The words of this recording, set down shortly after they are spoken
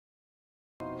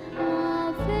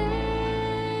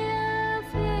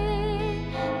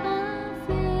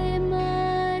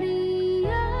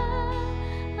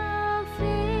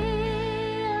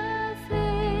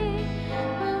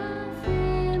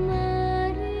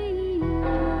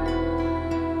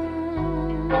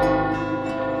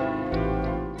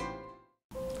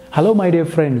Hello my dear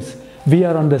friends, we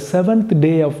are on the 7th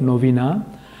day of Novena,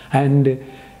 and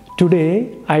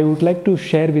today I would like to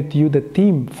share with you the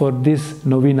theme for this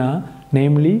Novena,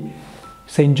 namely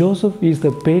Saint Joseph is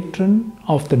the patron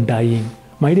of the dying.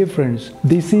 My dear friends,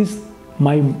 this is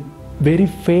my very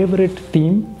favorite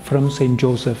theme from Saint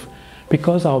Joseph,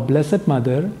 because our Blessed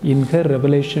Mother in her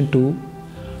revelation to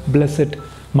Blessed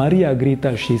Maria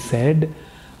Agrita, she said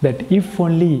that if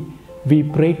only we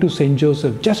pray to Saint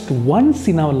Joseph just once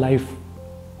in our life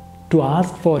to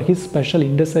ask for his special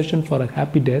intercession for a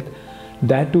happy death,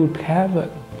 that would have a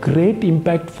great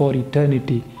impact for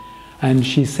eternity. And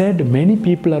she said many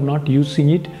people are not using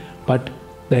it, but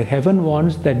the heaven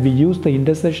wants that we use the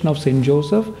intercession of Saint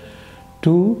Joseph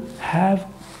to have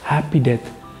happy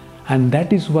death. And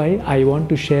that is why I want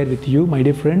to share with you, my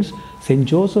dear friends, Saint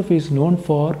Joseph is known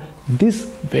for this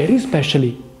very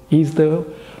specially. He is the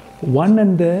one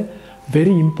and the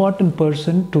very important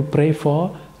person to pray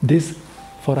for this,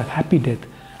 for a happy death.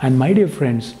 And my dear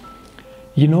friends,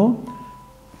 you know,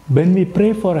 when we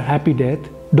pray for a happy death,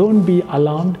 don't be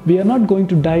alarmed. We are not going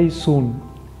to die soon.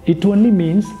 It only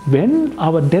means when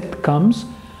our death comes,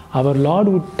 our Lord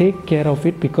would take care of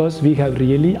it, because we have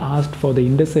really asked for the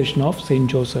intercession of Saint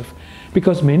Joseph.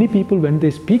 Because many people, when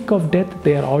they speak of death,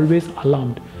 they are always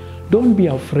alarmed. Don't be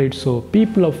afraid so.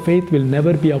 People of faith will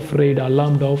never be afraid,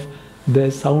 alarmed of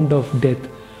the sound of death,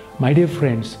 my dear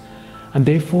friends. And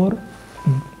therefore,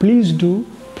 please do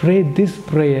pray this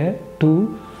prayer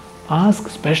to ask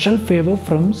special favor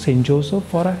from Saint Joseph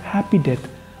for a happy death,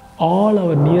 all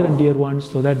our near and dear ones,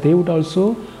 so that they would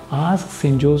also ask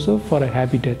Saint Joseph for a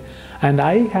happy death. And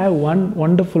I have one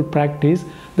wonderful practice,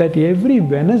 that every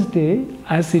Wednesday,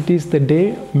 as it is the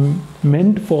day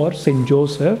meant for Saint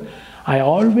Joseph, I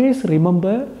always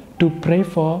remember to pray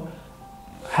for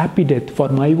happy death for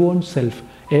my own self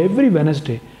every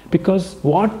Wednesday. Because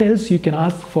what else you can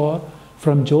ask for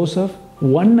from Joseph?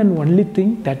 One and only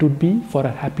thing, that would be for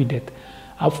a happy death.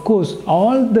 Of course,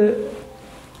 all the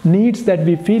needs that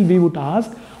we feel we would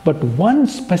ask, but one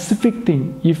specific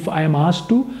thing, if I am asked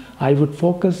to, I would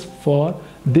focus for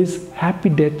this happy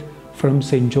death from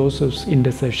Saint Joseph's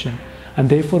intercession. And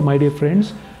therefore, my dear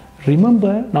friends,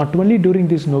 remember, not only during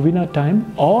this novena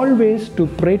time, always to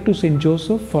pray to Saint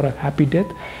Joseph for a happy death.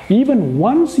 Even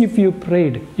once if you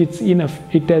prayed, it's enough.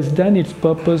 It has done its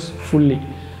purpose fully.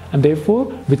 And therefore,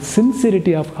 with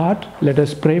sincerity of heart, let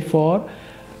us pray for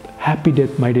happy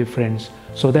death, my dear friends,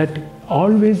 so that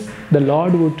always the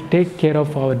Lord would take care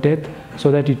of our death, so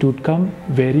that it would come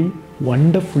very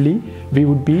wonderfully. We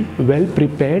would be well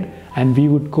prepared, and we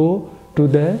would go to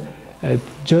the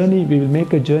journey, we will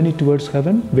make a journey towards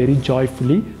heaven very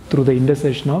joyfully through the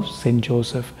intercession of Saint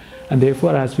Joseph. And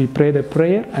therefore, as we pray the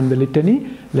prayer and the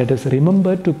litany, let us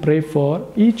remember to pray for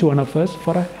each one of us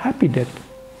for a happy death.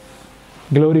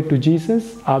 Glory to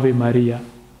Jesus. Ave Maria.